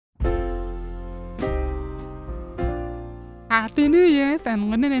Happy New Year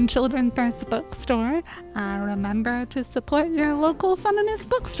from Women and Children's First Bookstore. Remember to support your local feminist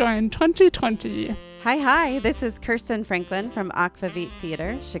bookstore in 2020. Hi, this is Kirsten Franklin from Akvavit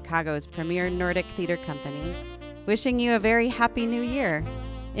Theater, Chicago's premier Nordic theater company, wishing you a very happy new year.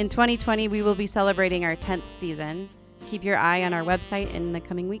 In 2020, we will be celebrating our 10th season. Keep your eye on our website in the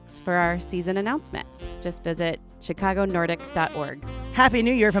coming weeks for our season announcement. Just visit chicagonordic.org. Happy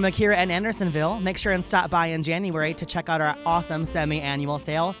New Year from Akira and Andersonville. Make sure and stop by in January to check out our awesome semi-annual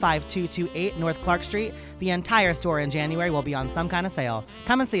sale, 5228 North Clark Street. The entire store in January will be on some kind of sale.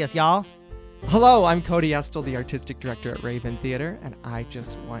 Come and see us, y'all. Hello, I'm Cody Estel, the Artistic Director at Raven Theater, and I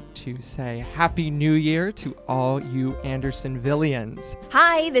just want to say Happy New Year to all you Andersonvillians.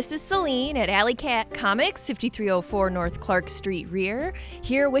 Hi, this is Celine at Alley Cat Comics, 5304 North Clark Street rear,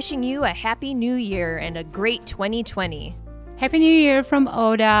 here wishing you a Happy New Year and a great 2020. Happy New Year from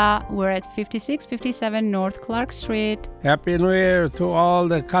Oda. We're at 5657 North Clark Street. Happy New Year to all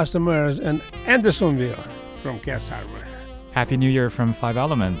the customers in Andersonville from Cass Harbor. Happy New Year from Five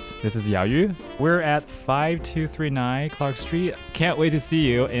Elements. This is Yao Yu. We're at 5239 Clark Street. Can't wait to see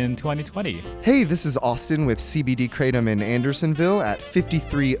you in 2020. Hey, this is Austin with CBD Kratom in Andersonville at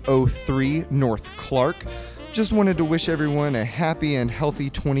 5303 North Clark. Just wanted to wish everyone a happy and healthy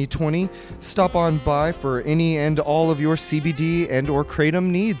 2020. Stop on by for any and all of your CBD and or Kratom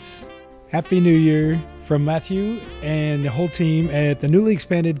needs. Happy New Year from Matthew and the whole team at the newly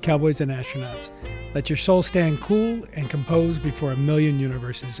expanded Cowboys and Astronauts. Let your soul stand cool and composed before a million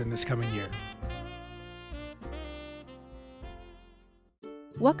universes in this coming year.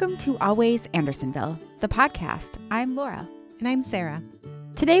 Welcome to Always Andersonville, the podcast. I'm Laura. And I'm Sarah.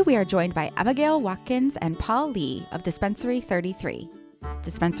 Today we are joined by Abigail Watkins and Paul Lee of Dispensary 33.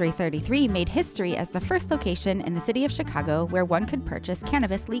 Dispensary 33 made history as the first location in the city of Chicago where one could purchase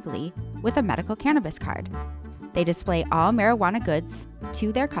cannabis legally with a medical cannabis card. They display all marijuana goods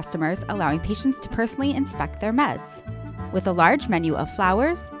to their customers, allowing patients to personally inspect their meds. With a large menu of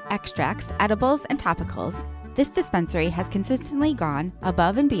flowers, extracts, edibles, and topicals, this dispensary has consistently gone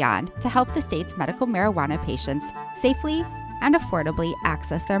above and beyond to help the state's medical marijuana patients safely and affordably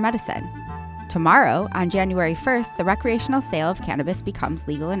access their medicine. Tomorrow, on January 1st, the recreational sale of cannabis becomes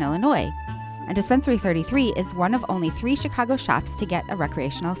legal in Illinois, and Dispensary 33 is one of only 3 Chicago shops to get a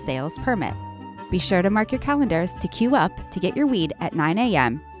recreational sales permit. Be sure to mark your calendars to queue up to get your weed at 9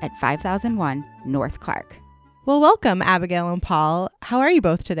 a.m. at 5001 North Clark. Well, welcome, Abigail and Paul. How are you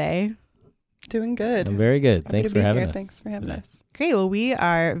both today? Doing good. I'm very good. Happy Thanks for having us. Thanks for having us. Great. Well, we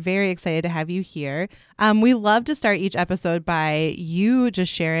are very excited to have you here. We love to start each episode by you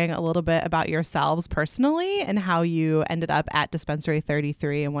just sharing a little bit about yourselves personally and how you ended up at Dispensary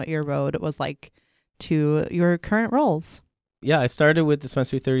 33 and what your road was like to your current roles. Yeah, I started with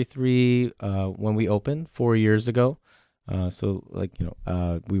Dispensary 33 when we opened 4 years ago.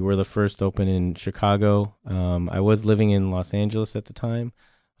 We were the first open in Chicago. I was living in Los Angeles at the time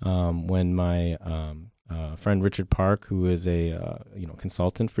when my friend Richard Park, who is a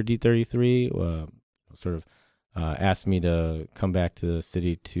consultant for D33, asked me to come back to the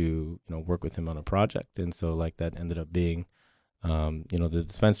city to work with him on a project, and so that ended up being the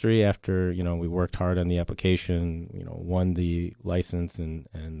dispensary. After we worked hard on the application, won the license and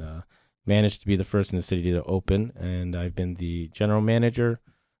managed to be the first in the city to open, and I've been the general manager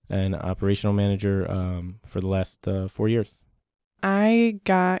and operational manager for the last 4 years. I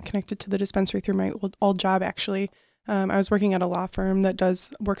got connected to the dispensary through my old job, actually. I was working at a law firm that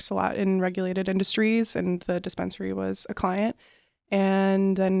works a lot in regulated industries, and the dispensary was a client.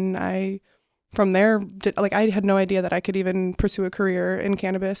 And then from there, I had no idea that I could even pursue a career in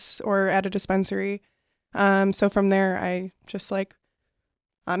cannabis or at a dispensary. So from there, I just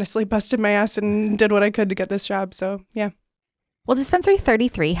honestly busted my ass and did what I could to get this job. So yeah. Well, Dispensary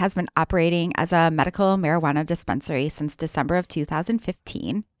 33 has been operating as a medical marijuana dispensary since December of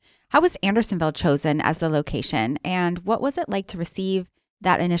 2015. How was Andersonville chosen as the location, and what was it like to receive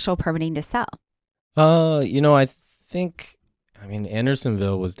that initial permitting to sell? I think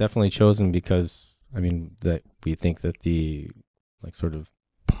Andersonville was definitely chosen because, that we think that the, sort of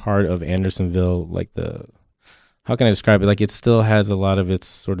part of Andersonville, how can I describe it? It still has a lot of its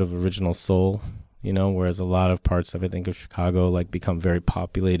sort of original soul, whereas a lot of parts of, I think, of Chicago, become very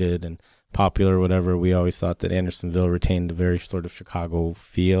populated and popular or whatever. We always thought that Andersonville retained a very sort of Chicago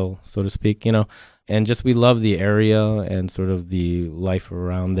feel, so to speak, and just we love the area and sort of the life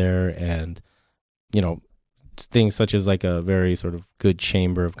around there, and, things such as a very sort of good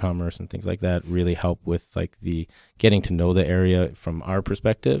chamber of commerce and things like that really help with the getting to know the area from our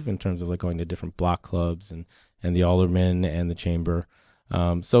perspective in terms of going to different block clubs and the aldermen and the chamber.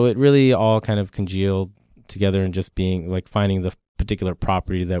 So it really all kind of congealed together and just being like finding the particular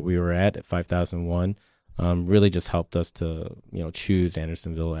property that we were at 5001 really just helped us to, choose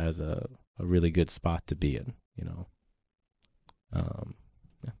Andersonville as a really good spot to be in,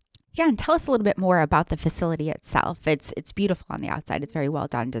 Yeah, and tell us a little bit more about the facility itself. It's beautiful on the outside. It's very well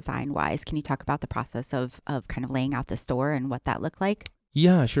done design-wise. Can you talk about the process of kind of laying out the store and what that looked like?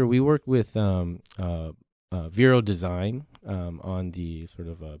 Yeah, sure. We work with Vero Design on the sort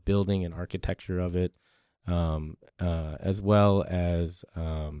of building and architecture of it, as well as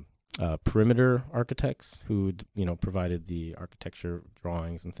Perimeter Architects who provided the architecture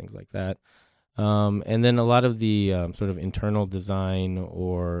drawings and things like that. And then a lot of the sort of internal design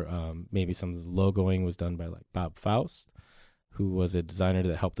or maybe some of the logoing was done by like Bob Faust, who was a designer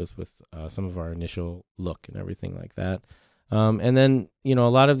that helped us with some of our initial look and everything like that. And then, a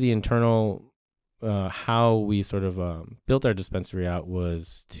lot of the internal, how we sort of built our dispensary out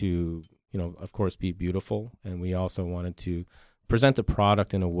was to, of course, be beautiful. And we also wanted to present the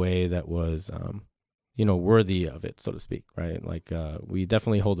product in a way that was, worthy of it, so to speak, right? Like we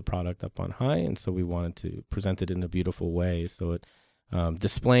definitely hold the product up on high. And so we wanted to present it in a beautiful way. So it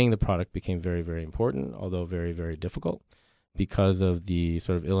displaying the product became very, very important, although very, very difficult because of the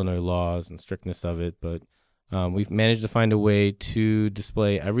sort of Illinois laws and strictness of it. But we've managed to find a way to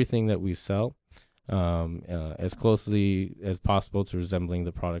display everything that we sell as closely as possible to resembling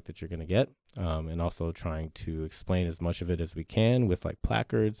the product that you're going to get, and also trying to explain as much of it as we can with like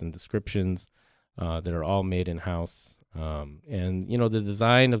placards and descriptions that are all made in-house. And, the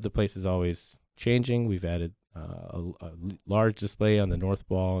design of the place is always changing. We've added a large display on the north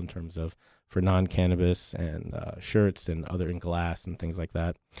wall in terms of for non-cannabis and shirts and other in glass and things like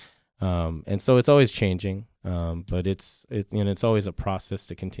that. And so it's always changing, but it's always a process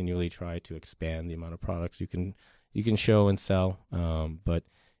to continually try to expand the amount of products you can show and sell. But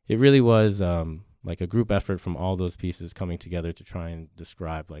it really was like a group effort from all those pieces coming together to try and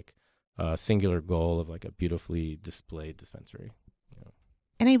describe like a singular goal of like a beautifully displayed dispensary.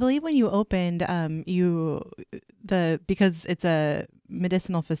 And I believe when you opened, because it's a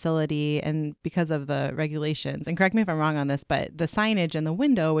medicinal facility and because of the regulations, and correct me if I'm wrong on this, but the signage in the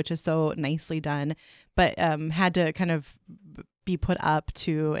window, which is so nicely done, but had to kind of be put up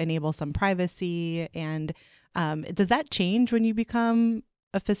to enable some privacy. And does that change when you become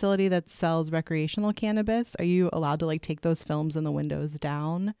a facility that sells recreational cannabis? Are you allowed to like take those films in the windows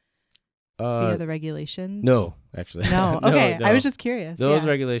down? Via the regulations? No, actually. No. Okay. No. I was just curious. Those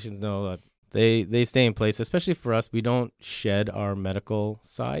regulations, no, they stay in place, especially for us. We don't shed our medical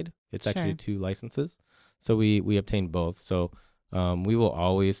side. It's actually 2 licenses. So we obtain both. So we will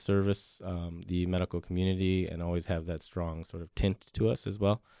always service the medical community and always have that strong sort of tint to us as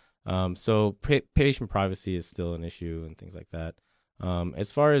well. So patient privacy is still an issue and things like that.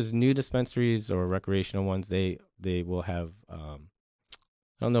 As far as new dispensaries or recreational ones, they will have...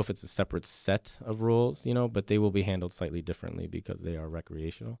 I don't know if it's a separate set of rules, but they will be handled slightly differently because they are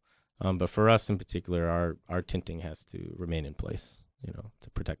recreational. But for us in particular, our tinting has to remain in place, to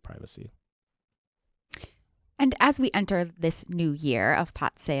protect privacy. And as we enter this new year of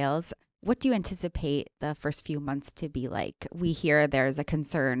pot sales, what do you anticipate the first few months to be like? We hear there's a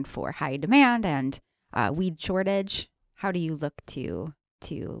concern for high demand and weed shortage. How do you look to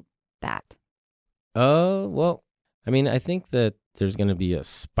that? Well, I think that there's going to be a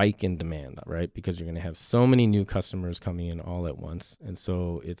spike in demand, right? Because you're going to have so many new customers coming in all at once. And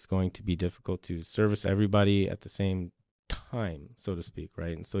so it's going to be difficult to service everybody at the same time, so to speak,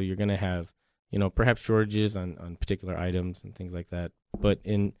 right? And so you're going to have, perhaps shortages on particular items and things like that. But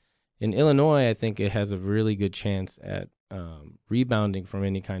in Illinois, I think it has a really good chance at rebounding from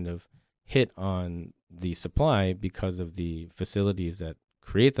any kind of hit on the supply because of the facilities that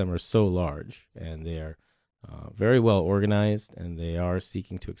create them are so large and they are very well organized, and they are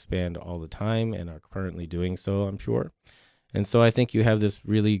seeking to expand all the time and are currently doing so, I'm sure. And so I think you have this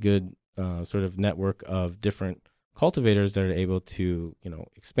really good sort of network of different cultivators that are able to,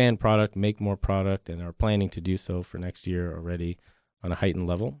 expand product, make more product, and are planning to do so for next year already on a heightened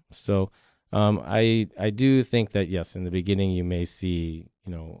level. So I do think that, yes, in the beginning you may see,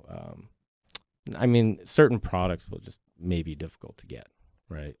 certain products will just may be difficult to get,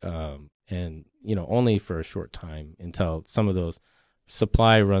 right? And, only for a short time until some of those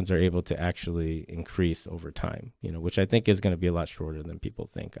supply runs are able to actually increase over time, which I think is going to be a lot shorter than people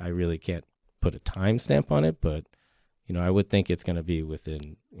think. I really can't put a time stamp on it, but, I would think it's going to be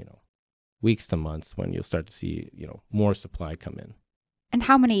within, weeks to months when you'll start to see, more supply come in. And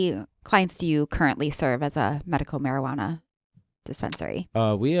how many clients do you currently serve as a medical marijuana dispensary?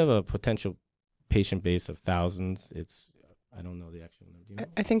 We have a potential patient base of thousands. It's I don't know the actual number. Do you know?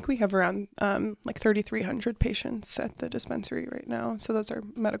 I think we have around like 3,300 patients at the dispensary right now. So those are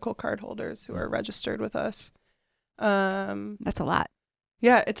medical card holders who are registered with us. That's a lot.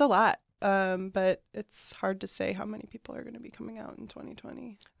 Yeah, it's a lot. But it's hard to say how many people are going to be coming out in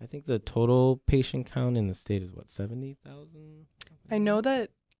 2020. I think the total patient count in the state is what, 70,000? I know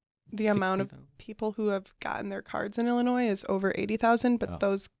that the amount of 60,000? people who have gotten their cards in Illinois is over 80,000, but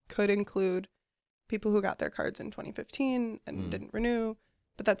those could include people who got their cards in 2015 and didn't renew.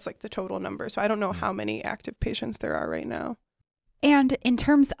 But that's like the total number. So I don't know how many active patients there are right now. And in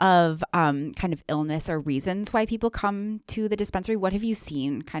terms of kind of illness or reasons why people come to the dispensary, what have you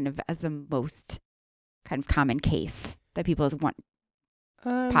seen kind of as the most kind of common case that people want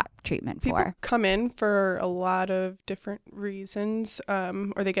pot treatment People for? come in for a lot of different reasons,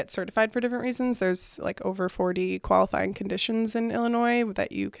 or they get certified for different reasons. There's like over 40 qualifying conditions in Illinois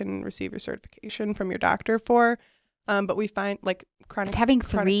that you can receive your certification from your doctor for. But we find like chronic... Is having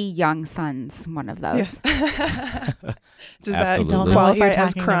three young sons one of those? Yes. Does that Absolutely. qualify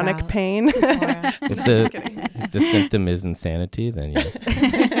as chronic pain? If the symptom is insanity, then yes.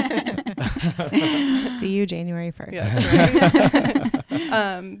 See you January 1st.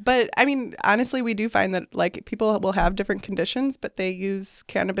 Yeah, but I mean, honestly, we do find that like people will have different conditions, but they use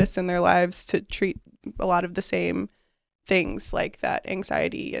cannabis in their lives to treat a lot of the same things, like that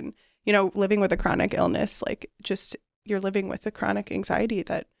anxiety and, you know, living with a chronic illness, like just you're living with a chronic anxiety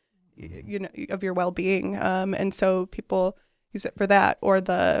that, you know, of your well-being. And so people use it for that, or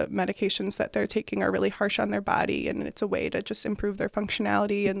the medications that they're taking are really harsh on their body, and it's a way to just improve their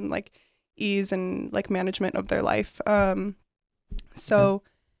functionality and like ease and like management of their life. So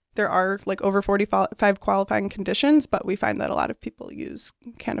there are like over 45 qualifying conditions, but we find that a lot of people use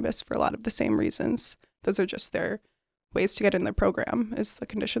cannabis for a lot of the same reasons. Those are just their ways to get in their program, is the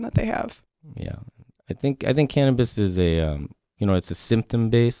condition that they have. Yeah, I think cannabis is a it's a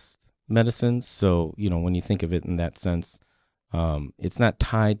symptom-based medicine. So when you think of it in that sense, it's not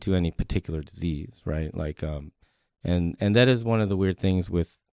tied to any particular disease, right? Like and that is one of the weird things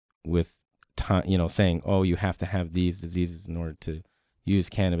with saying, oh, you have to have these diseases in order to use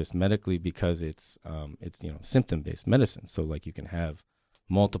cannabis medically, because it's symptom-based medicine. So like you can have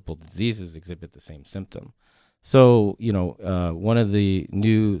multiple diseases exhibit the same symptom. So one of the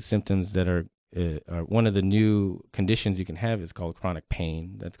new symptoms that are one of the new conditions you can have is called chronic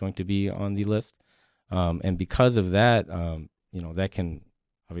pain. That's going to be on the list, and because of that, that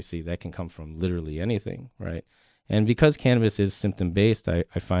can come from literally anything, right? And because cannabis is symptom-based, I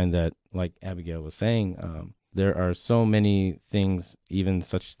find that, like Abigail was saying, there are so many things, even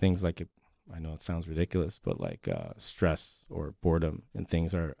such things like, I know it sounds ridiculous, but like stress or boredom and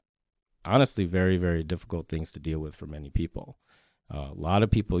things are honestly very, very difficult things to deal with for many people. A lot of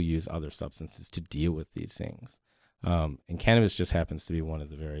people use other substances to deal with these things. And cannabis just happens to be one of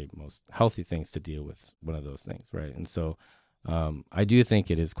the very most healthy things to deal with, one of those things, right? And so I do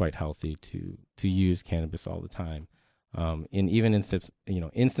think it is quite healthy to use cannabis all the time. And even in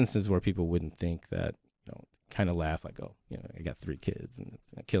instances where people wouldn't think that, kind of laugh like, oh, I got 3 kids and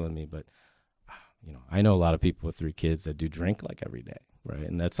it's killing me. But, I know a lot of people with 3 kids that do drink like every day, right?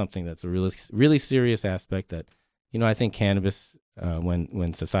 And that's something that's a really, really serious aspect that, I think cannabis,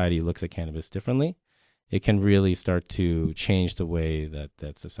 when society looks at cannabis differently, it can really start to change the way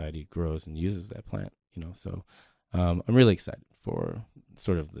that society grows and uses that plant, So I'm really excited for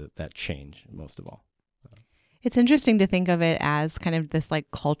sort of that change most of all. It's interesting to think of it as kind of this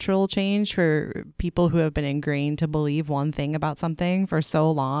like cultural change for people who have been ingrained to believe one thing about something for so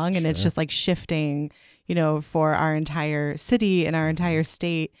long. And it's just like shifting, for our entire city and our entire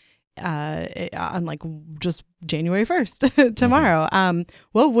state on like just January 1st tomorrow.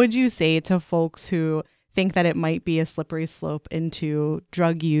 What would you say to folks who think that it might be a slippery slope into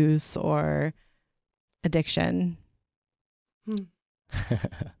drug use or addiction?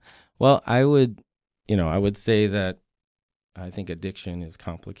 Well, I would say that I think addiction is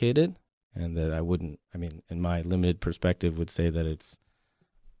complicated, and that in my limited perspective, would say that it's,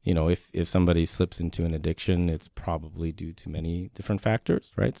 if somebody slips into an addiction, it's probably due to many different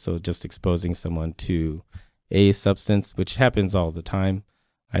factors, right? So just exposing someone to a substance, which happens all the time,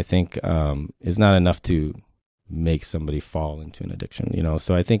 I think is not enough to make somebody fall into an addiction,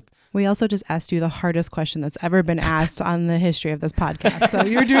 So I think we also just asked you the hardest question that's ever been asked on the history of this podcast. So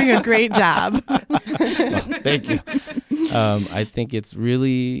you're doing a great job. Well, thank you. I think it's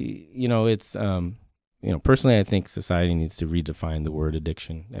really, personally, I think society needs to redefine the word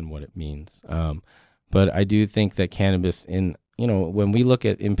addiction and what it means. But I do think that cannabis when we look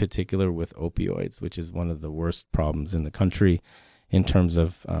at, in particular with opioids, which is one of the worst problems in the country in terms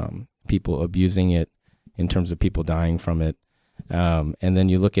of people abusing it, in terms of people dying from it. And then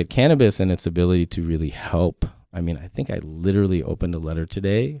you look at cannabis and its ability to really help. I mean, I think I literally opened a letter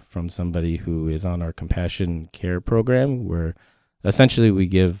today from somebody who is on our compassion care program, where essentially we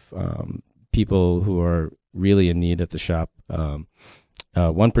give people who are really in need at the shop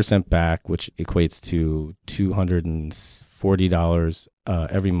 1% back, which equates to $240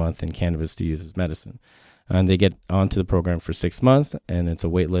 every month in cannabis to use as medicine. And they get onto the program for 6 months, and it's a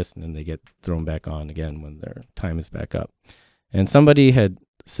wait list, and then they get thrown back on again when their time is back up. And somebody had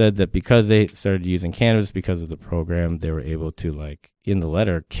said that because they started using cannabis because of the program, they were able to, like, in the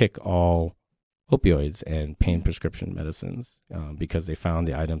letter, kick all opioids and pain prescription medicines because they found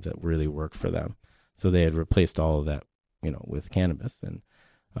the items that really work for them. So they had replaced all of that, with cannabis. And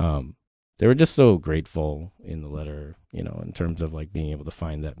they were just so grateful in the letter, in terms of like being able to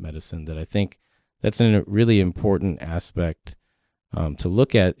find that medicine, that I think that's a really important aspect to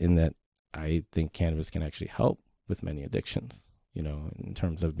look at, in that I think cannabis can actually help with many addictions, in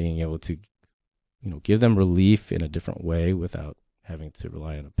terms of being able to, give them relief in a different way without having to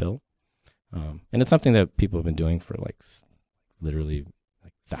rely on a pill. And it's something that people have been doing for literally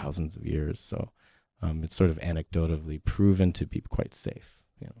thousands of years. So it's sort of anecdotally proven to be quite safe.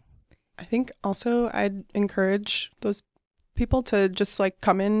 I think also I'd encourage those people to just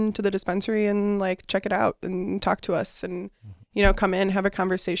come into the dispensary and check it out and talk to us and, come in, have a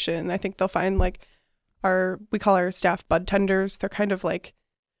conversation. I think they'll find we call our staff bud tenders. They're kind of like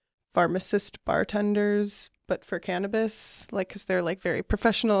pharmacist bartenders, but for cannabis, because they're very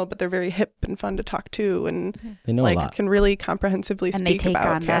professional, but they're very hip and fun to talk to, and they know a lot. Can really comprehensively and speak they take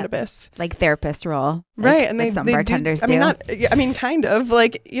about on cannabis, that, therapist role, right? And some they bartenders do. do. Kind of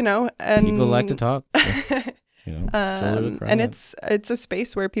and people like to talk. And it's a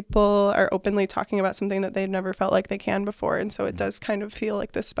space where people are openly talking about something that they've never felt like they can before, and so it does kind of feel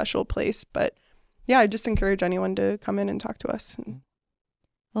like this special place. But yeah, I just encourage anyone to come in and talk to us.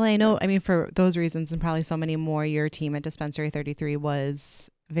 Well, I know, for those reasons and probably so many more, your team at Dispensary 33 was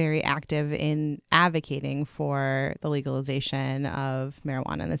very active in advocating for the legalization of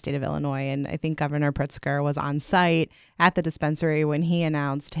marijuana in the state of Illinois. And I think Governor Pritzker was on site at the dispensary when he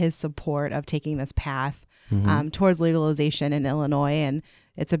announced his support of taking this path towards legalization in Illinois. And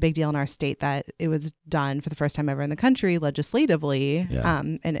it's a big deal in our state that it was done for the first time ever in the country legislatively,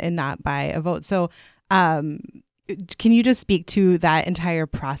 and not by a vote. So can you just speak to that entire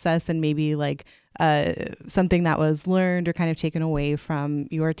process and maybe something that was learned or kind of taken away from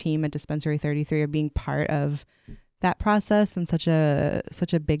your team at Dispensary 33 of being part of that process and such a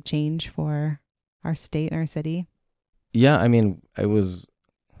big change for our state and our city? Yeah, it was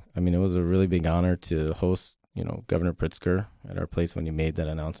a really big honor to host, Governor Pritzker at our place when he made that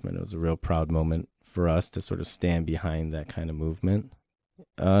announcement. It was a real proud moment for us to sort of stand behind that kind of movement.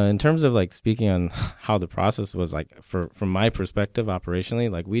 In terms of speaking on how the process was, from my perspective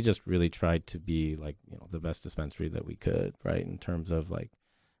operationally, we just really tried to be the best dispensary that we could, right? In terms of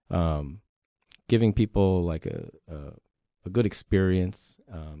giving people a good experience,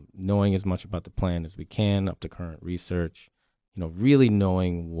 knowing as much about the plan as we can up to current research, really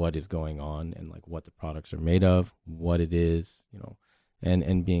knowing what is going on and what the products are made of, what it is,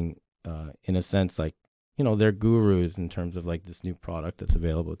 and being in a sense they're gurus in terms of this new product that's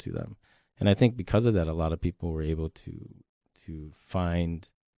available to them. And I think because of that, a lot of people were able to find,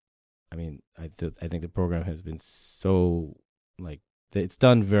 I think the program has been so it's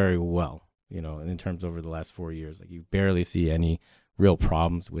done very well, in terms over the last 4 years. You barely see any real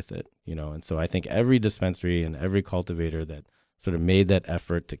problems with it, and so I think every dispensary and every cultivator that sort of made that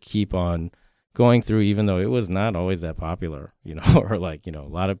effort to keep on going through, even though it was not always that popular, or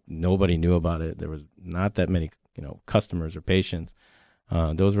nobody knew about it. There was not that many, customers or patients.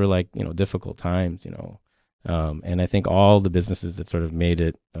 Those were difficult times, and I think all the businesses that sort of made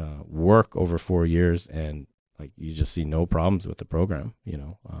it work over 4 years, and you just see no problems with the program,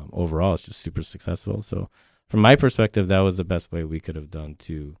 overall it's just super successful. So from my perspective, that was the best way we could have done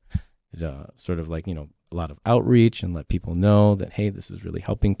to sort of a lot of outreach and let people know that, hey, this is really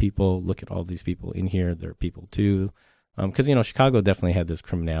helping people. Look at all these people in here. They're people too. Because, Chicago definitely had this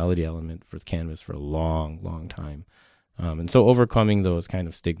criminality element for cannabis for a long, long time. And so overcoming those kind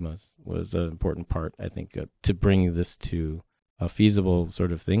of stigmas was an important part, I think, to bring this to a feasible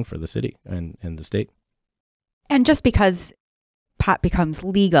sort of thing for the city and the state. And just because pot becomes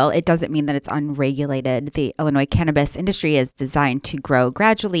legal, it doesn't mean that it's unregulated. The Illinois cannabis industry is designed to grow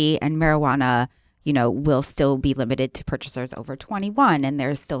gradually, and marijuana will still be limited to purchasers over 21, and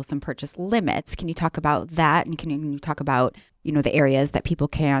there's still some purchase limits. Can you talk about that? And can you talk about, the areas that people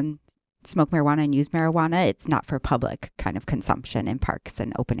can smoke marijuana and use marijuana? It's not for public kind of consumption in parks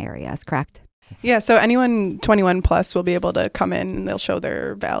and open areas, correct? Yeah, so anyone 21 plus will be able to come in and they'll show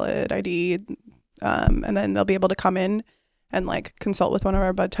their valid ID, and then they'll be able to come in and like consult with one of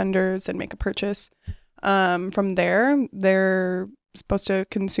our bud tenders and make a purchase. From there, they're supposed to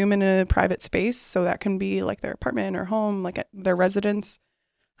consume in a private space, so that can be like their apartment or home, like at their residence.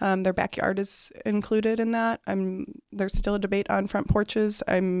 Their backyard is included in that. There's still a debate on front porches.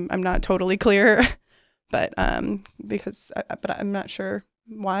 I'm not totally clear, but because I'm not sure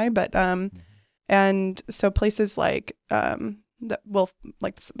why. But and so places like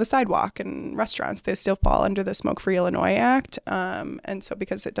like the sidewalk and restaurants, they still fall under the Smoke Free Illinois Act. And so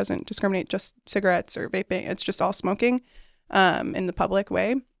because it doesn't discriminate just cigarettes or vaping, it's just all smoking in the public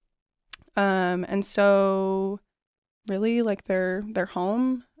way. And so really like their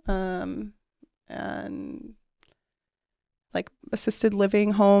home and like assisted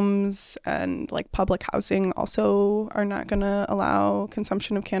living homes and like public housing also are not going to allow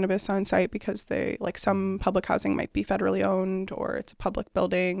consumption of cannabis on site because they like some public housing might be federally owned or it's a public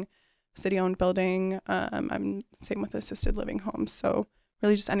building, city owned building. I'm same with assisted living homes. So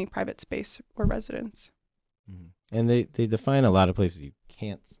really just any private space or residence. And they define a lot of places you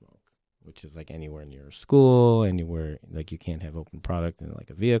can't smoke, which is like anywhere near a school, anywhere like you can't have open product in like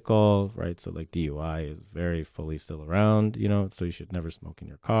a vehicle, right? So like DUI is very fully still around, so you should never smoke in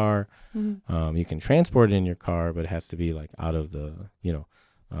your car. You can transport it in your car, but it has to be like out of the,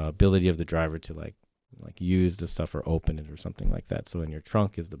 ability of the driver to like use the stuff or open it or something like that. So in your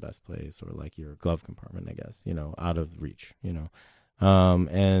trunk is the best place, or like your glove compartment, I guess, out of reach,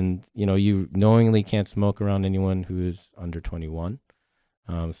 and you knowingly can't smoke around anyone who is under 21.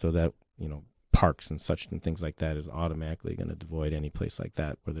 So that, parks and such and things like that is automatically going to avoid any place like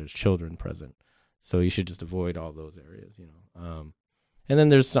that where there's children present. So you should just avoid all those areas, And then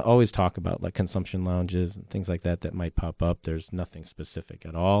there's always talk about like consumption lounges and things like that might pop up. There's nothing specific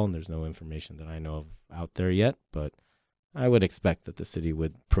at all, and there's no information that I know of out there yet, but I would expect that the city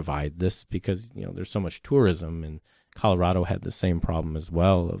would provide this because, there's so much tourism, and Colorado had the same problem as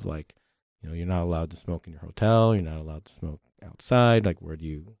well of like, you're not allowed to smoke in your hotel, you're not allowed to smoke outside, like where do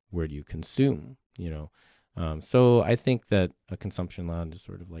you consume, so I think that a consumption lounge is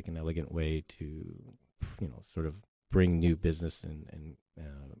sort of like an elegant way to sort of bring new business and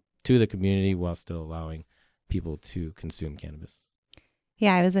to the community while still allowing people to consume cannabis.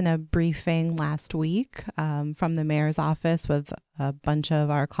 Yeah, I was in a briefing last week from the mayor's office with a bunch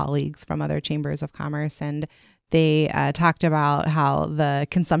of our colleagues from other chambers of commerce, and they talked about how the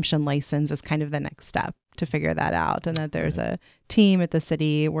consumption license is kind of the next step to figure that out, and that there's a team at the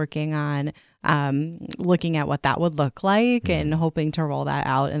city working on looking at what that would look like and hoping to roll that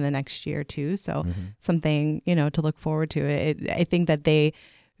out in the next year too. So something, to look forward to. I think that they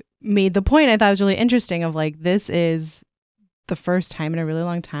made the point I thought was really interesting of like, this is the first time in a really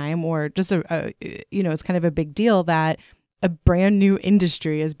long time, or just it's kind of a big deal that a brand new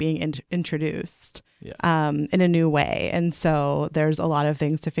industry is being introduced in a new way. And so there's a lot of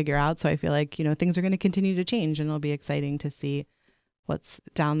things to figure out. So I feel like, things are going to continue to change, and it'll be exciting to see what's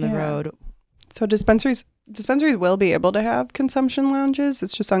down the road. So dispensaries will be able to have consumption lounges.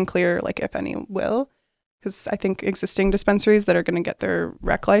 It's just unclear, like if any will, because I think existing dispensaries that are going to get their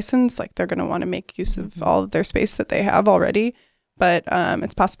rec license, like they're going to want to make use of all of their space that they have already. But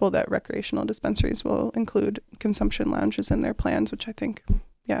it's possible that recreational dispensaries will include consumption lounges in their plans, which I think,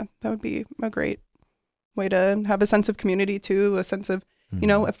 that would be a great way to have a sense of community too, a sense of,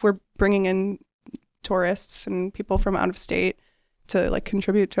 if we're bringing in tourists and people from out of state to like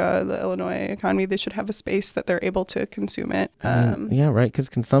contribute to the Illinois economy, they should have a space that they're able to consume it. Yeah, right. Because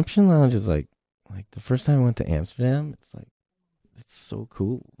consumption lounge is like the first time I went to Amsterdam, it's so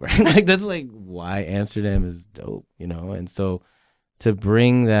cool, right? Like that's like why Amsterdam is dope, And so to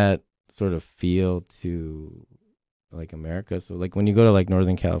bring that sort of feel to like America, so like when you go to like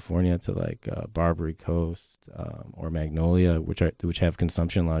Northern California to like Barbary Coast or Magnolia, which have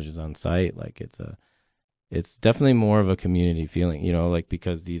consumption lounges on site, like it's definitely more of a community feeling, like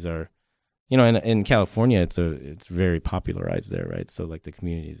because these are, in California it's very popularized there, right? So like the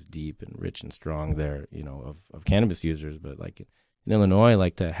community is deep and rich and strong there, of cannabis users, but like in Illinois,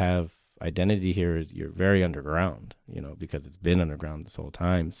 like to have identity here is you're very underground, because it's been underground this whole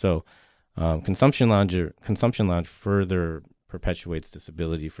time. So consumption lounge further perpetuates this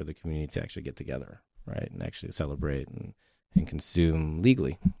ability for the community to actually get together, right, and actually celebrate and consume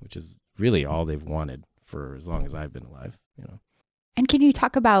legally, which is really all they've wanted for as long as I've been alive, And can you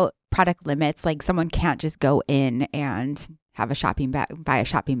talk about product limits? Like someone can't just go in and have buy a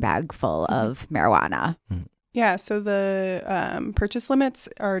shopping bag full of marijuana. Yeah, so the purchase limits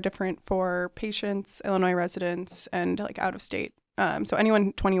are different for patients, Illinois residents, and like out of state So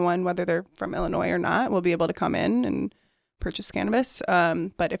anyone 21, whether they're from Illinois or not, will be able to come in and purchase cannabis.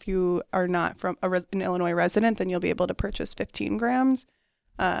 But if you are not from an Illinois resident, then you'll be able to purchase 15 grams,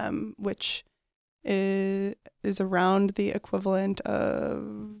 which is around the equivalent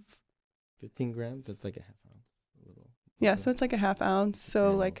of 15 grams. That's like a half ounce. Yeah, so it's like a half ounce.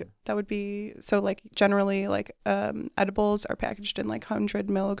 So like that would be like generally like edibles are packaged in like 100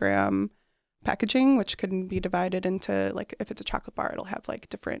 milligram packaging, which can be divided into like if it's a chocolate bar, it'll have like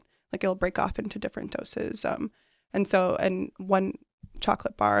different it'll break off into different doses. And one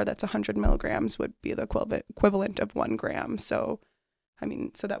chocolate bar that's 100 milligrams would be the equivalent of 1 gram. So, I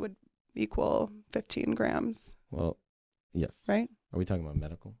mean, so that would equal 15 grams. Well, yes. Right? Are we talking about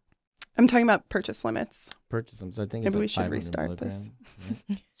medical? I'm talking about purchase limits. Purchase limits. I think maybe it's we like should restart this.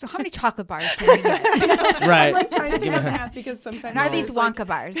 Right? So how many chocolate bars can you get? Right. I'm like trying to do that because sometimes. And are these Wonka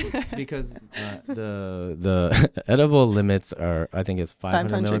bars? Because the edible limits are, I think it's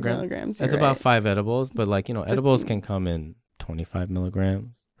 500 milligrams. That's about 5 edibles, but like, you know, 15. Edibles can come in 25 milligrams,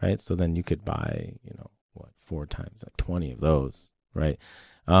 right? So then you could buy, 4 times like 20 of those, right?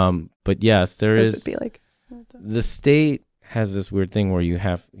 But yes, there those is. Would be like, the state has this weird thing where you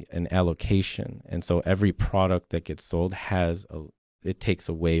have an allocation, and so every product that gets sold it takes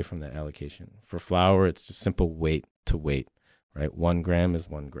away from that allocation. For flour, it's just simple weight to weight, right? 1 gram is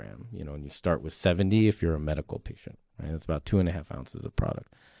 1 gram, and you start with 70 if you're a medical patient, right? That's about 2.5 ounces of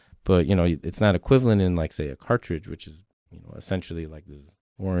product. But, it's not equivalent in like, say, a cartridge, which is, essentially like this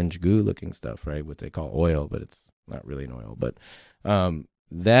orange goo looking stuff, right? What they call oil, but it's not really an oil. But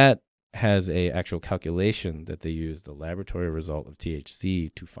that has a actual calculation that they use the laboratory result of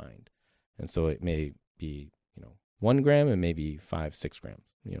THC to find. And so it may be, 1 gram and maybe 5-6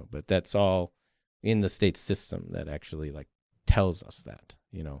 grams, but that's all in the state system that actually like tells us that,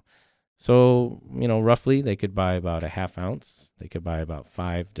 So, roughly they could buy about a half ounce. They could buy about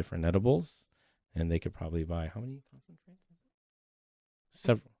 5 different edibles, and they could probably buy how many concentrates?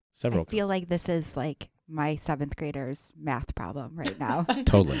 Several. I feel like this is like my 7th grader's math problem right now.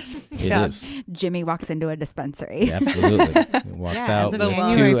 Totally. It is. Jimmy walks into a dispensary. Yeah, absolutely. He walks out as of with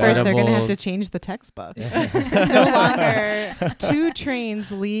January 2 1st, edibles. they're going to have to change the textbook. It's no longer 2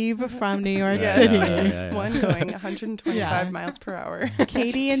 trains leave from New York City. Yeah. One going 125 miles per hour.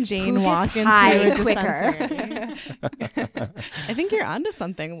 Katie and Jane Who walk gets into high a quicker? dispensary. I think you're onto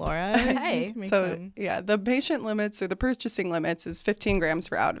something, Laura. Hey. The patient limits or the purchasing limits is 15 grams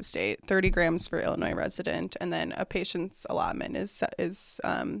for out of state, 30 grams for Illinois resident, and then a patient's allotment is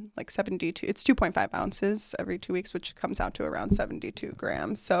like 72. It's 2.5 ounces every 2 weeks, which comes out to around 72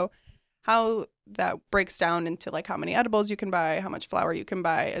 grams. So how that breaks down into like how many edibles you can buy, how much flour you can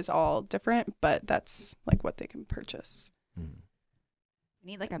buy is all different, but that's like what they can purchase. You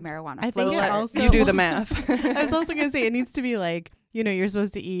need like a marijuana. I think it also, you do the math. I was also going to say it needs to be like, you're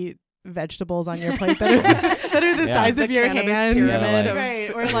supposed to eat vegetables on your plate that are the size of your hand,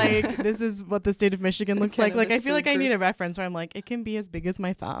 right? Or like this is what the state of Michigan looks like. Like I feel like I need a reference where I'm like, it can be as big as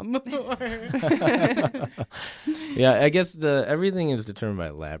my thumb. Yeah, I guess everything is determined by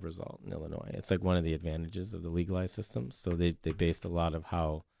a lab result in Illinois. It's like one of the advantages of the legalized system. So they based a lot of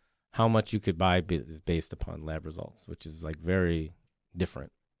how much you could buy is based upon lab results, which is like very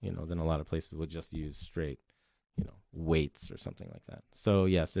different, than a lot of places would just use straight weights or something like that. So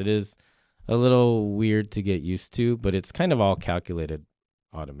yes, it is a little weird to get used to, but it's kind of all calculated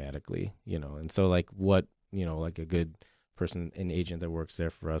automatically, and so like what, like a good person, an agent that works there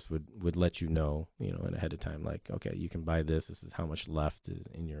for us would let you know, in ahead of time, like, okay, you can buy this is how much left is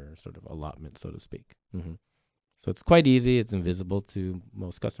in your sort of allotment, so to speak. Mm-hmm. So it's quite easy. It's invisible to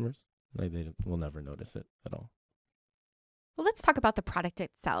most customers. Like they will never notice it at all. Well, let's talk about the product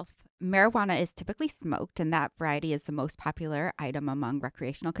itself. Marijuana is typically smoked, and that variety is the most popular item among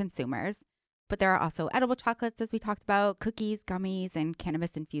recreational consumers. But there are also edible chocolates, as we talked about, cookies, gummies, and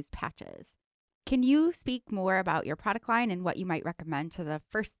cannabis-infused patches. Can you speak more about your product line and what you might recommend to the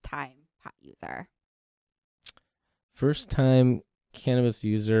first-time pot user? First-time cannabis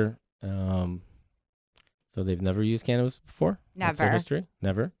user. So they've never used cannabis before? Never. That's their history?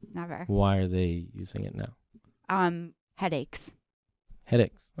 Never? Never. Why are they using it now? Headaches.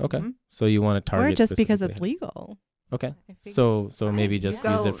 Headaches. Okay. Mm-hmm. So you want to target or just because it's legal. Okay. So maybe just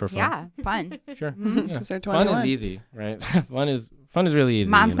use it for fun. Yeah, fun. Sure. Mm-hmm. Yeah. Fun is easy, right? Fun is really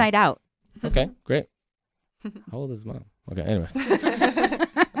easy. Mom's night out. Okay, great. How old is mom? Okay, anyways.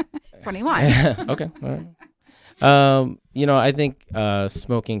 21. Okay. All right. I think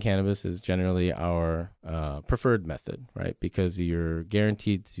smoking cannabis is generally our preferred method, right? Because you're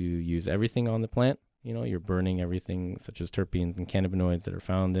guaranteed to use everything on the plant. You're burning everything such as terpenes and cannabinoids that are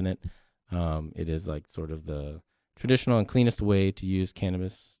found in it. It is like sort of the traditional and cleanest way to use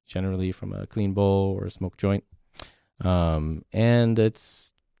cannabis, generally from a clean bowl or a smoke joint. And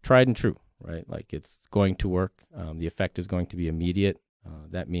it's tried and true, right? Like it's going to work. The effect is going to be immediate.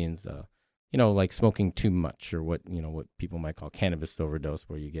 That means, like smoking too much, or what people might call cannabis overdose,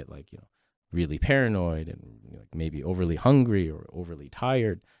 where you get really paranoid and like maybe overly hungry or overly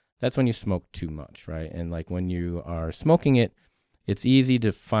tired. That's when you smoke too much, right? And like when you are smoking it, it's easy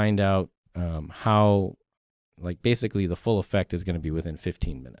to find out how, like basically the full effect is going to be within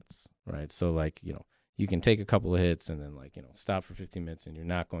 15 minutes, right? So you can take a couple of hits and then stop for 15 minutes, and you're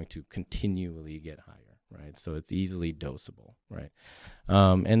not going to continually get higher, right? So it's easily dosable, right?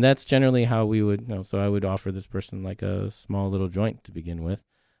 And that's generally how we would, so I would offer this person like a small little joint to begin with.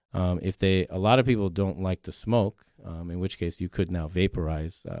 A lot of people don't like to smoke, in which case you could now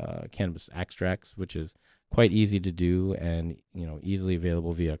vaporize cannabis extracts, which is quite easy to do and easily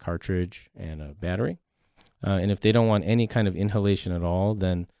available via cartridge and a battery. And if they don't want any kind of inhalation at all,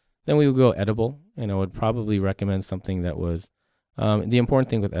 then we would go edible. And I would probably recommend something that was the important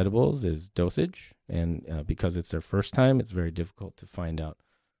thing with edibles is dosage, and because it's their first time, it's very difficult to find out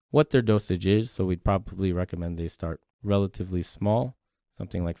what their dosage is. So we'd probably recommend they start relatively small,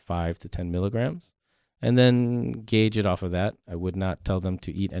 something like 5 to 10 milligrams, and then gauge it off of that. I would not tell them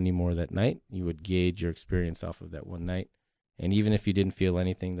to eat any more that night. You would gauge your experience off of that one night. And even if you didn't feel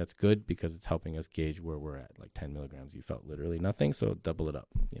anything, that's good, because it's helping us gauge where we're at. Like 10 milligrams, you felt literally nothing. So double it up,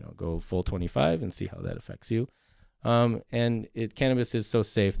 go full 25 and see how that affects you. And cannabis is so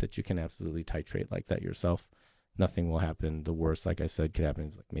safe that you can absolutely titrate like that yourself. Nothing will happen. The worst, like I said, could happen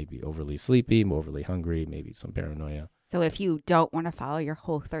is like maybe overly sleepy, overly hungry, maybe some paranoia. So if you don't want to follow your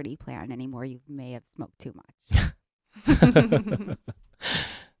Whole30 plan anymore, you may have smoked too much.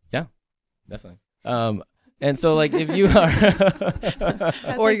 Yeah, definitely. And so like if you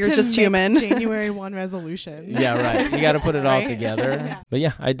are or you're just human. January 1 resolution. Yeah, right. You got to put it all Right? together. Yeah. But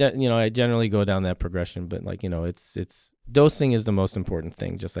yeah, I generally go down that progression, but it's dosing is the most important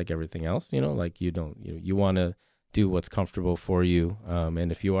thing, just like everything else, like you want to do what's comfortable for you.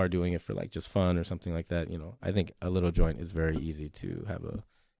 And if you are doing it for like just fun or something like that, I think a little joint is very easy to have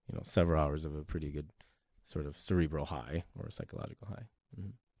several hours of a pretty good sort of cerebral high or a psychological high.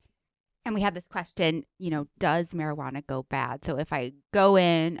 Mm-hmm. And we had this question, does marijuana go bad? So if I go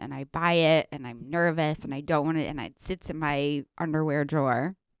in and I buy it and I'm nervous and I don't want it and it sits in my underwear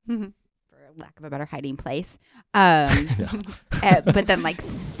drawer, for lack of a better hiding place, but then like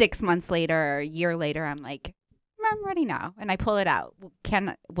 6 months later or a year later, I'm like, I'm ready now, and I pull it out.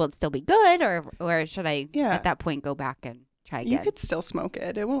 Will it still be good, or should I at that point go back and try again? You could still smoke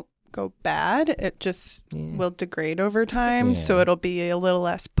it. It won't go bad. It just will degrade over time. So it'll be a little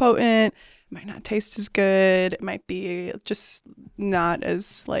less potent. It might not taste as good. It might be just not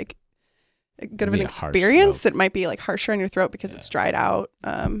as like good of an experience. It might be like harsher on your throat because it's dried out.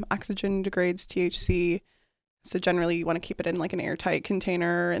 Oxygen degrades THC. So generally you want to keep it in like an airtight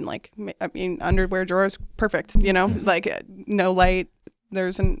container, and like, underwear drawers, perfect, like no light.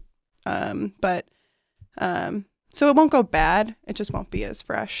 So it won't go bad. It just won't be as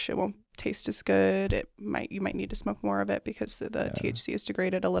fresh. It won't taste as good. You might need to smoke more of it because the THC is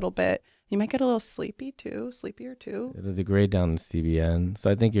degraded a little bit. You might get a little sleepier too. It'll degrade down the CBN.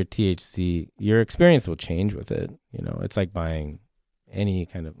 So I think your experience will change with it. It's like buying any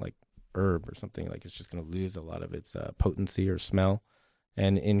kind of like herb or something. Like it's just going to lose a lot of its potency or smell.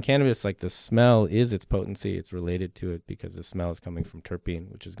 And in cannabis, like the smell is its potency. It's related to it because the smell is coming from terpene,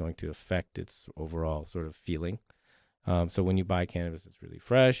 which is going to affect its overall sort of feeling. So when you buy cannabis, it's really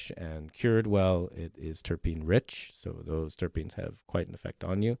fresh and cured well. It is terpene rich, so those terpenes have quite an effect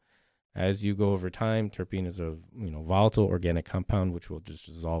on you. As you go over time, terpene is a volatile organic compound which will just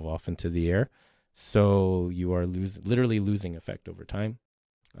dissolve off into the air. So you are literally losing effect over time.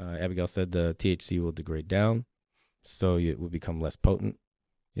 Abigail said the THC will degrade down, so it will become less potent.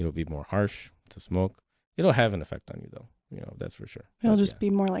 It'll be more harsh to smoke. It'll have an effect on you, though. That's for sure. It'll just be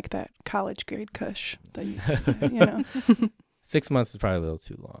more like that college grade kush that 6 months is probably a little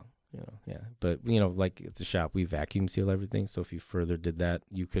too long. Yeah. But like at the shop, we vacuum seal everything. So if you further did that,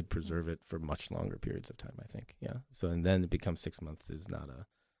 you could preserve it for much longer periods of time, I think. Yeah. So and then it becomes 6 months is not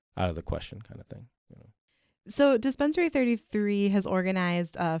out of the question kind of thing. So Dispensary 33 has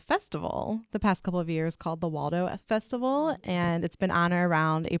organized a festival the past couple of years called the Waldo Festival, and it's been on or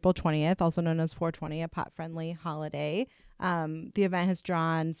around April 20th, also known as 420, a pot-friendly holiday. The event has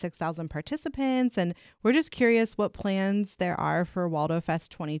drawn 6,000 participants, and we're just curious what plans there are for Waldo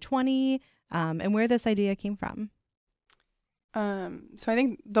Fest 2020 and where this idea came from. So I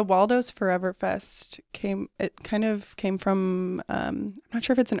think the Waldo's Forever Fest came from, I'm not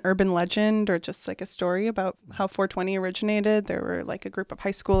sure if it's an urban legend or just like a story about how 420 originated. There were like a group of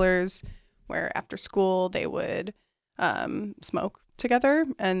high schoolers where after school they would smoke together,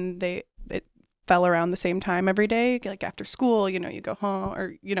 and it fell around the same time every day. Like after school, you go home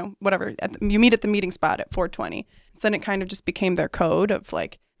or, whatever. You meet at the meeting spot at 420. Then it kind of just became their code of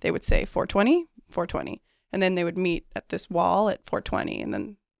like, they would say 420, 420. And then they would meet at this wall at 420, and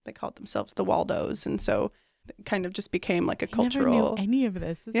then they called themselves the Waldos. And so it kind of just became like a cultural. I never knew any of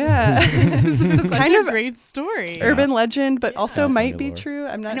this. This is kind of a great story. Urban legend, but also might be Lore. true.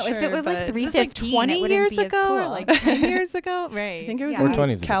 I'm not No, sure. if it was like but 315, 20 years ago or cool. like 10 years ago, right? I think it was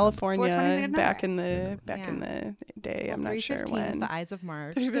 420 is in a good California 420 is a good back in number. the day. I'm not sure 315 is when. the Ides of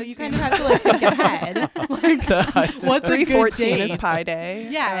March. So 315. you kind of have to like think ahead. Like, what's a good 314 date? is Pi Day.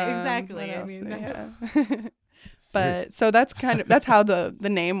 Yeah, exactly. What I else? mean, yeah. But so that's how the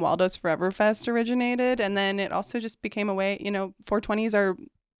name Waldo's Forever Fest originated, and then it also just became a way. 420s are,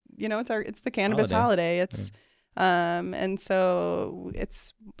 it's the cannabis holiday. It's and so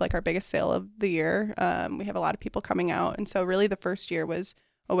it's like our biggest sale of the year. We have a lot of people coming out, and so really the first year was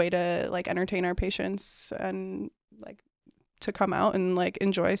a way to like entertain our patients and like to come out and like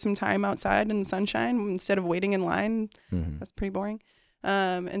enjoy some time outside in the sunshine instead of waiting in line. Mm-hmm. That's pretty boring.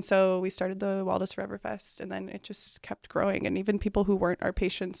 And so we started the Waldo's Forever Fest, and then it just kept growing. And even people who weren't our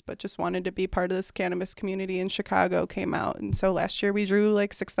patients but just wanted to be part of this cannabis community in Chicago came out. And so last year we drew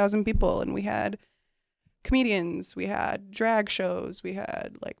like 6,000 people, and we had comedians, we had drag shows, we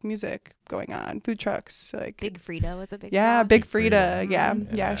had like music going on, food trucks. Like Big Frida was a big yeah, draw. Big Frida. Yeah.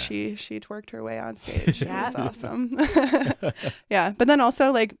 Yeah. She twerked her way on stage. Yeah. It was awesome. Yeah, but then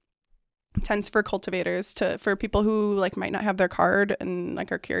also like tents for cultivators for people who like might not have their card and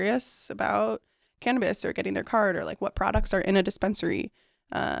like are curious about cannabis or getting their card or like what products are in a dispensary.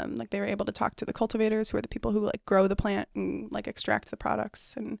 Like they were able to talk to the cultivators who are the people who like grow the plant and like extract the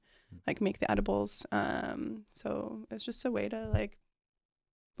products and like make the edibles. So it's just a way to like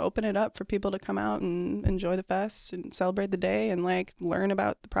open it up for people to come out and enjoy the fest and celebrate the day and like learn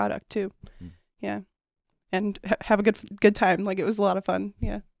about the product too. Yeah. And have a good time. Like it was a lot of fun.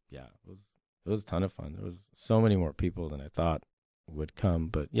 Yeah. Yeah, it was a ton of fun. There was so many more people than I thought would come.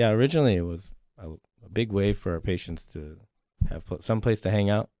 But yeah, originally it was a big way for our patients to have some place to hang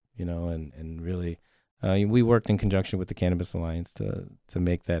out, and really we worked in conjunction with the Cannabis Alliance to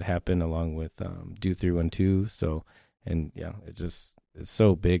make that happen, along with Do 312. So, and yeah, it's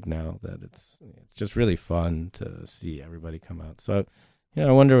so big now that it's just really fun to see everybody come out. So,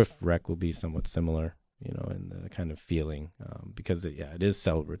 I wonder if Rec will be somewhat similar, in the kind of feeling, because it is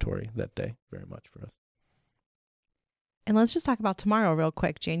celebratory that day very much for us. And let's just talk about tomorrow real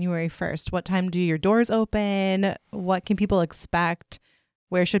quick, January 1st. What time do your doors open? What can people expect?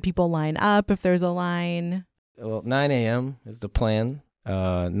 Where should people line up if there's a line? Well, 9 a.m. is the plan.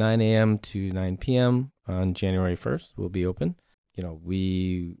 9 a.m. to 9 p.m. on January 1st will be open.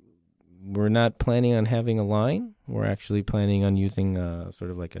 We're not planning on having a line. We're actually planning on using sort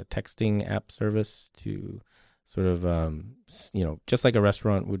of like a texting app service to sort of, just like a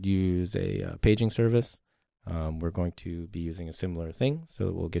restaurant would use a paging service. We're going to be using a similar thing.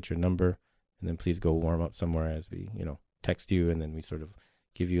 So we'll get your number, and then please go warm up somewhere as we, text you, and then we sort of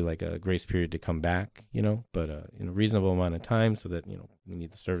give you like a grace period to come back, but in a reasonable amount of time so that, we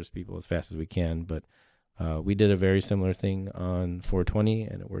need to service people as fast as we can. But we did a very similar thing on 420,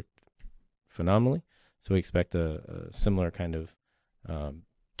 and it worked phenomenally. So we expect a similar kind of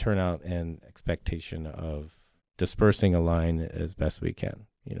turnout and expectation of dispersing a line as best we can,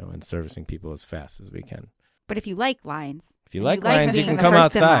 and servicing people as fast as we can. But if you like lines, if you like lines, you can come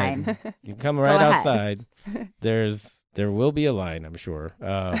outside. You can come right outside. There will be a line, I'm sure.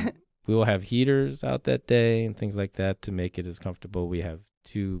 We will have heaters out that day and things like that to make it as comfortable. We have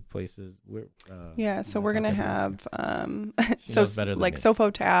 2 places. So we're gonna have like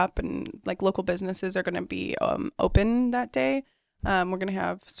Sofo Tap and like local businesses are gonna be open that day. We're gonna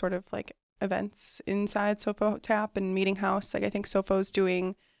have sort of like events inside Sofo Tap and Meeting House. Like I think Sofo's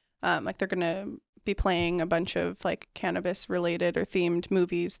doing like they're gonna be playing a bunch of like cannabis related or themed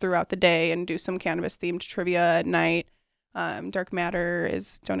movies throughout the day and do some cannabis themed trivia at night. Dark Matter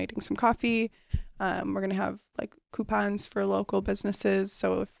is donating some coffee. We're gonna have like coupons for local businesses.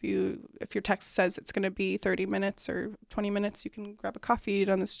 So if your text says it's gonna be 30 minutes or 20 minutes, you can grab a coffee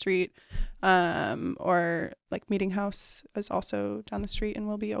down the street. Or like Meeting House is also down the street and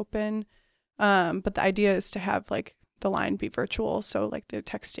will be open. But the idea is to have like the line be virtual, so like they're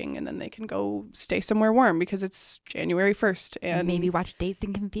texting and then they can go stay somewhere warm because it's January 1st and maybe watch Dazed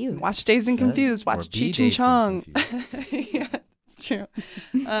and Confused. Watch Cheech and Chong. Yeah. That's true.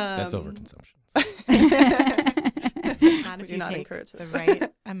 That's overconsumption. Not if We do you not take encourage the this.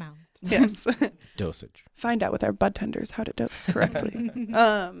 right amount. Yes. Dosage. Find out with our bud tenders how to dose correctly.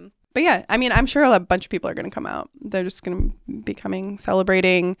 But yeah, I mean, I'm sure a bunch of people are going to come out. They're just going to be coming,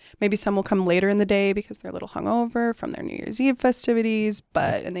 celebrating. Maybe some will come later in the day because they're a little hungover from their New Year's Eve festivities,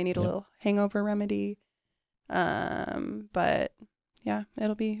 and they need a little hangover remedy. But yeah,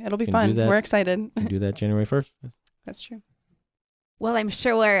 it'll be Can fun. do that- We're excited. Can do that January 1st. That's true. Well, I'm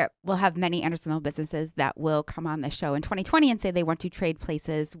sure we'll have many Andersonville businesses that will come on the show in 2020 and say they want to trade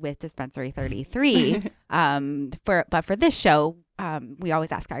places with Dispensary 33. But for this show, we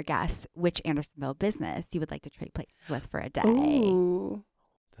always ask our guests which Andersonville business you would like to trade places with for a day. Ooh.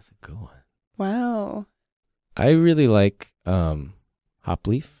 That's a good one. Wow. I really like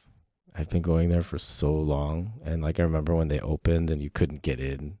Hopleaf. I've been going there for so long, and like I remember when they opened and you couldn't get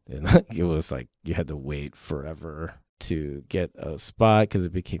in, and it was like you had to wait forever to get a spot because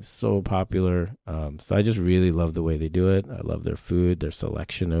it became so popular. So I just really love the way they do it. I love their food, their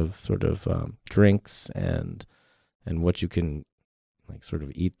selection of sort of drinks and what you can like sort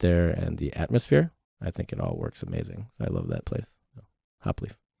of eat there, and the atmosphere. I think it all works amazing. So I love that place.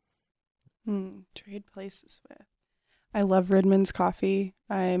 Hopleaf. Trade places with. I love Ridman's Coffee.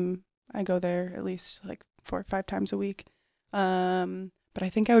 I go there at least like 4 or 5 times a week. But I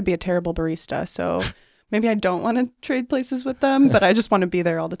think I would be a terrible barista, so maybe I don't want to trade places with them, but I just want to be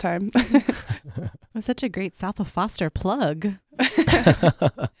there all the time. It was such a great South of Foster plug.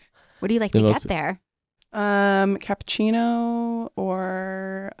 What do you like to get there? Cappuccino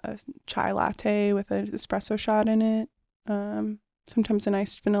or a chai latte with an espresso shot in it. Sometimes a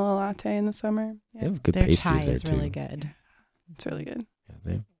nice vanilla latte in the summer. They have good Their pastries chai there is too. really good. It's really good. Yeah,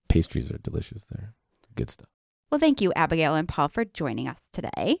 their pastries are delicious there. Good stuff. Well, thank you, Abigail and Paul, for joining us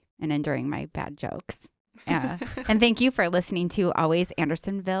today and enduring my bad jokes. And thank you for listening to Always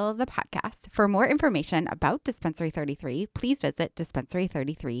Andersonville, the podcast. For more information about Dispensary 33, please visit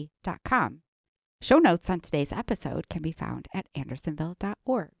dispensary33.com. Show notes on today's episode can be found at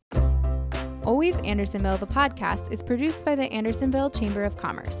andersonville.org. Always Andersonville, the podcast, is produced by the Andersonville Chamber of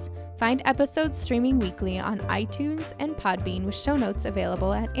Commerce. Find episodes streaming weekly on iTunes and Podbean with show notes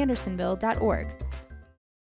available at andersonville.org.